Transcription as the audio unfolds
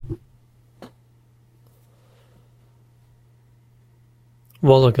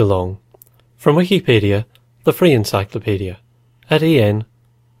Wollongong, from Wikipedia, the free encyclopedia, at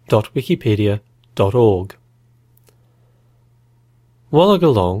en.wikipedia.org.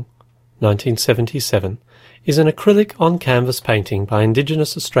 Wollongong, 1977, is an acrylic on-canvas painting by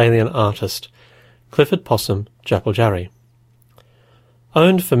Indigenous Australian artist Clifford Possum Djapuljarri.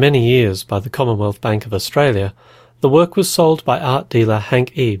 Owned for many years by the Commonwealth Bank of Australia, the work was sold by art dealer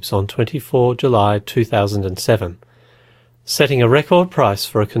Hank Eaves on 24 July 2007, setting a record price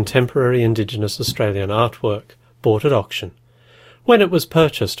for a contemporary Indigenous Australian artwork bought at auction, when it was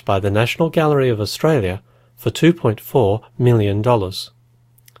purchased by the National Gallery of Australia for $2.4 million. The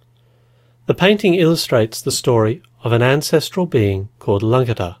painting illustrates the story of an ancestral being called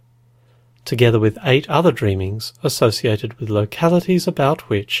Langata, together with 8 other dreamings associated with localities about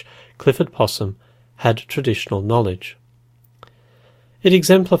which Clifford Possum had traditional knowledge. It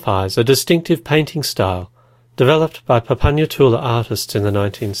exemplifies a distinctive painting style developed by Papunya-Tula artists in the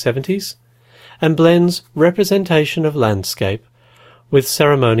 1970s and blends representation of landscape with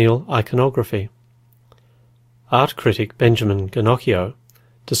ceremonial iconography. Art critic Benjamin Ginocchio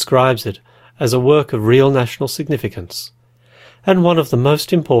describes it as a work of real national significance and one of the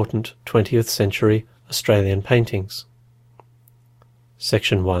most important 20th century Australian paintings.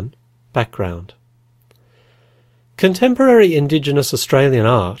 Section 1. Background. Contemporary Indigenous Australian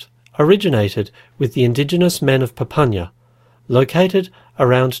art originated with the Indigenous men of Papunya, located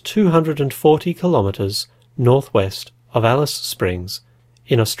around 240 kilometres northwest of Alice Springs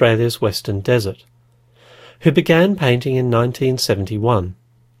in Australia's Western Desert, who began painting in 1971.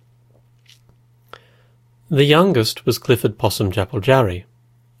 The youngest was Clifford Possum Djapuljarri,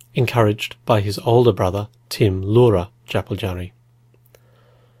 encouraged by his older brother Tim Lura Djapuljarri.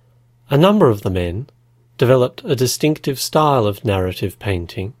 A number of the men developed a distinctive style of narrative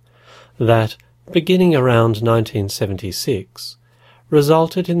painting that, beginning around 1976,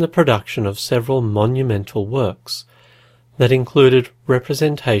 resulted in the production of several monumental works that included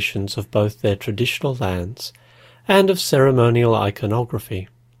representations of both their traditional lands and of ceremonial iconography.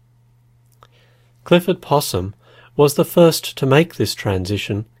 Clifford Possum was the first to make this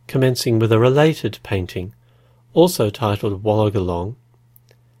transition, commencing with a related painting, also titled Wollongong,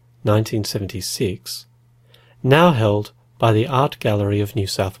 1976, now held by the Art Gallery of New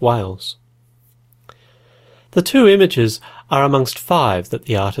South Wales. The 2 images are amongst 5 that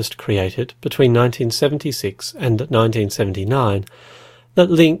the artist created between 1976 and 1979 that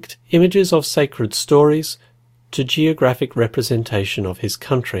linked images of sacred stories to geographic representation of his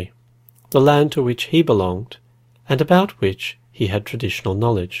country, the land to which he belonged and about which he had traditional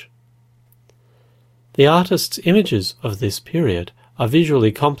knowledge. The artist's images of this period are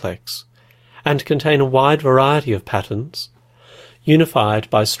visually complex and contain a wide variety of patterns, unified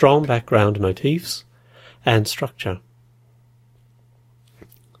by strong background motifs and structure.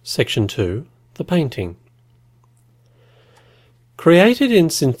 Section 2. The painting. Created in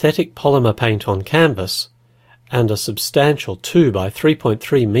synthetic polymer paint on canvas, and a substantial 2 by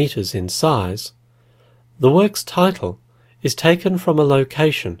 3.3 metres in size, the work's title is taken from a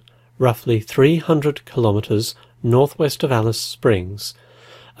location roughly 300 kilometres northwest of Alice Springs,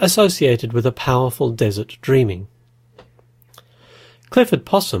 associated with a powerful desert dreaming. Clifford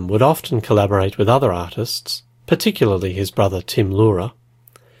Possum would often collaborate with other artists, particularly his brother Tim Lura,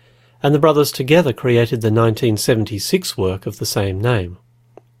 and the brothers together created the 1976 work of the same name.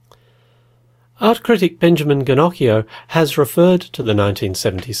 Art critic Benjamin Ginocchio has referred to the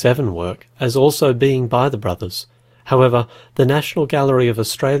 1977 work as also being by the brothers. However, the National Gallery of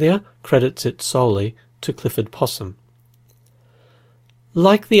Australia credits it solely to Clifford Possum.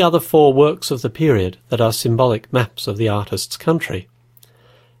 Like the other 4 works of the period that are symbolic maps of the artist's country,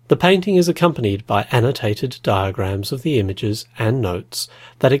 the painting is accompanied by annotated diagrams of the images and notes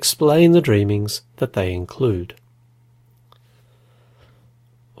that explain the dreamings that they include.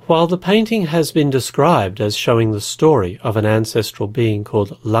 While the painting has been described as showing the story of an ancestral being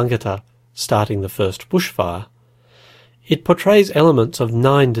called Langata starting the first bushfire, it portrays elements of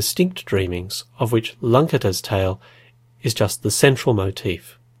 9 distinct dreamings, of which Langata's tale is just the central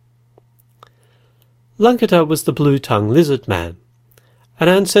motif. Langata was the blue-tongue lizard man, an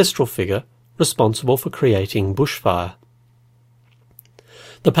ancestral figure responsible for creating bushfire.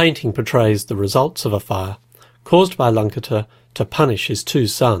 The painting portrays the results of a fire caused by Langata to punish his 2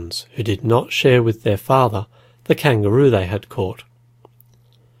 sons who did not share with their father the kangaroo they had caught.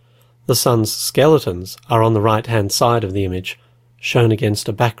 The sons' skeletons are on the right-hand side of the image, shown against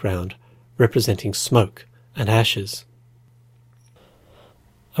a background representing smoke and ashes.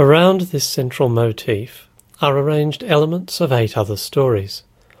 Around this central motif are arranged elements of 8 other stories,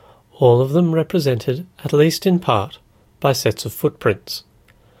 all of them represented, at least in part, by sets of footprints,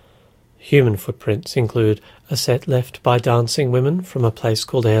 Human footprints include a set left by dancing women from a place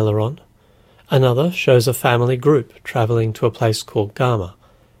called Aileron. Another shows a family group travelling to a place called Gama,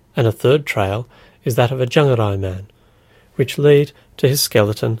 and a third trail is that of a Jungarai man, which lead to his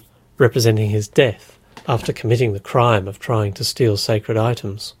skeleton representing his death after committing the crime of trying to steal sacred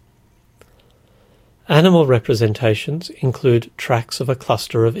items. Animal representations include tracks of a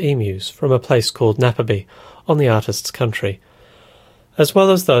cluster of emus from a place called Napaby on the artist's country, as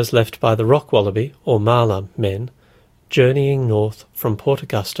well as those left by the rock wallaby or Marla men journeying north from Port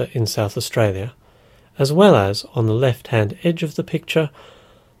Augusta in South Australia, as well as, on the left-hand edge of the picture,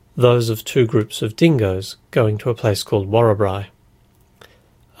 those of two groups of dingoes going to a place called Warrabri.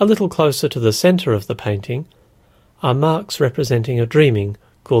 A little closer to the centre of the painting are marks representing a dreaming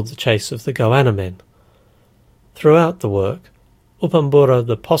called the Chase of the Goanna Men. Throughout the work, Upambura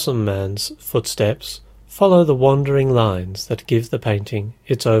the Possum Man's footsteps follow the wandering lines that give the painting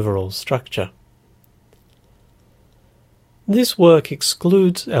its overall structure. This work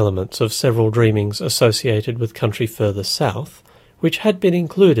excludes elements of several dreamings associated with country further south, which had been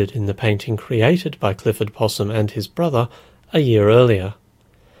included in the painting created by Clifford Possum and his brother a year earlier.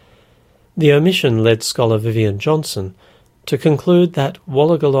 The omission led scholar Vivian Johnson to conclude that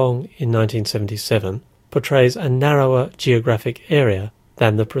Wollongong in 1977 portrays a narrower geographic area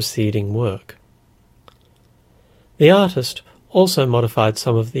than the preceding work. The artist also modified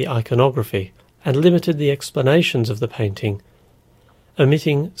some of the iconography and limited the explanations of the painting,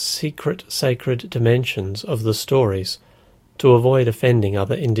 omitting secret sacred dimensions of the stories to avoid offending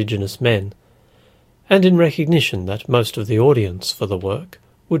other Indigenous men, and in recognition that most of the audience for the work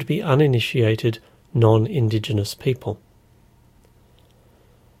would be uninitiated non-Indigenous people.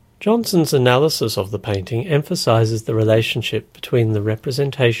 Johnson's analysis of the painting emphasises the relationship between the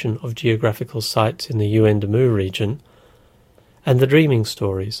representation of geographical sites in the Yuendamu region and the dreaming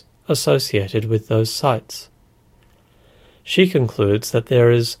stories associated with those sites. She concludes that there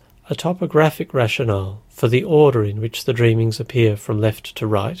is a topographic rationale for the order in which the dreamings appear from left to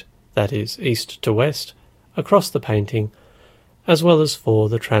right, that is, east to west, across the painting, as well as for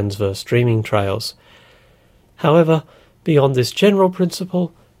the transverse dreaming trails. However, beyond this general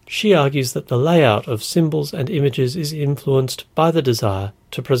principle, she argues that the layout of symbols and images is influenced by the desire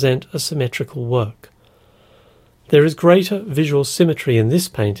to present a symmetrical work. There is greater visual symmetry in this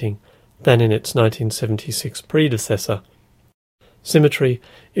painting than in its 1976 predecessor. Symmetry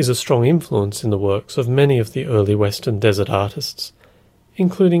is a strong influence in the works of many of the early Western desert artists,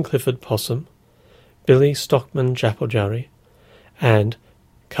 including Clifford Possum, Billy Stockman Japojari, and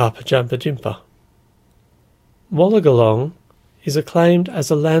Karpajambajimpa. Wollongong is acclaimed as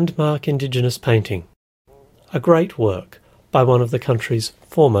a landmark Indigenous painting, a great work by one of the country's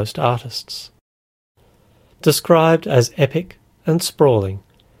foremost artists. Described as epic and sprawling,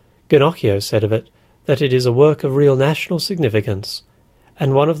 Ginocchio said of it that it is a work of real national significance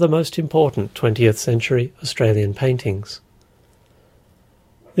and one of the most important 20th century Australian paintings.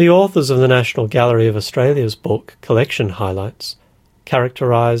 The authors of the National Gallery of Australia's book Collection Highlights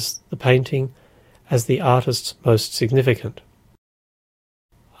characterise the painting as the artist's most significant.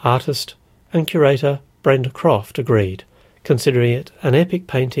 Artist and curator Brenda Croft agreed, considering it an epic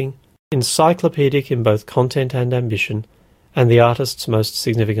painting, encyclopedic in both content and ambition, and the artist's most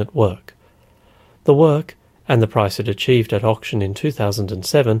significant work. The work, and the price it achieved at auction in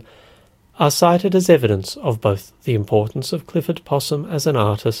 2007, are cited as evidence of both the importance of Clifford Possum as an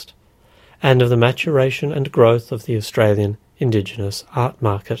artist and of the maturation and growth of the Australian Indigenous art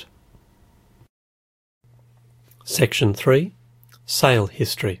market. Section 3. Sale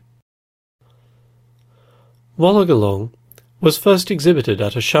History. Wollongong was first exhibited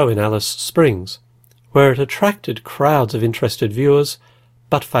at a show in Alice Springs, where it attracted crowds of interested viewers,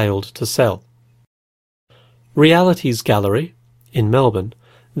 but failed to sell. Realities Gallery, in Melbourne,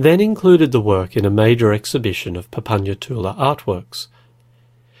 then included the work in a major exhibition of Papunya-Tula artworks.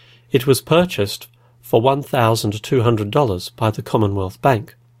 It was purchased for $1,200 by the Commonwealth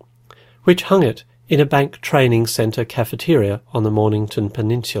Bank, which hung it in a bank training centre cafeteria on the Mornington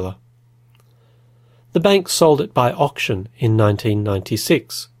Peninsula. The bank sold it by auction in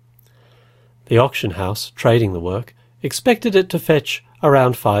 1996. The auction house trading the work expected it to fetch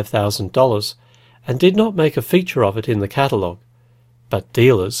around $5,000 and did not make a feature of it in the catalogue, but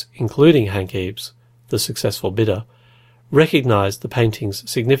dealers, including Hank Eaves, the successful bidder, recognised the painting's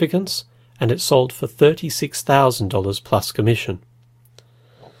significance, and it sold for $36,000 plus commission.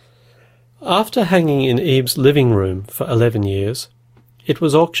 After hanging in Eaves' living room for 11 years, it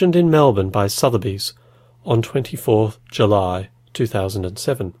was auctioned in Melbourne by Sotheby's on 24 July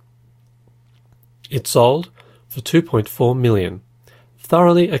 2007. It sold for $2.4 million,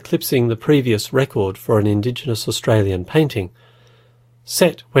 thoroughly eclipsing the previous record for an Indigenous Australian painting,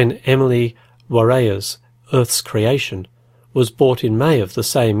 set when Emily Warrea's Earth's Creation was bought in May of the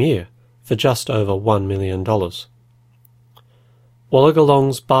same year for just over $1 million.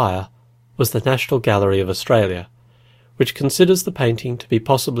 Wollongong's buyer was the National Gallery of Australia, which considers the painting to be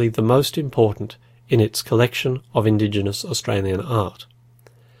possibly the most important in its collection of Indigenous Australian art.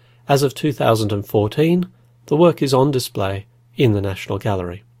 As of 2014, the work is on display in the National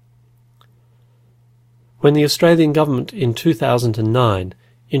Gallery. When the Australian government in 2009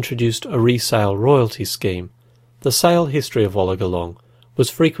 introduced a resale royalty scheme, the sale history of Wollongong was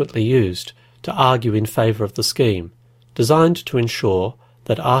frequently used to argue in favour of the scheme, designed to ensure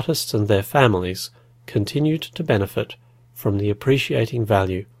that artists and their families continued to benefit from the appreciating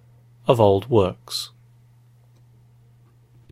value of old works.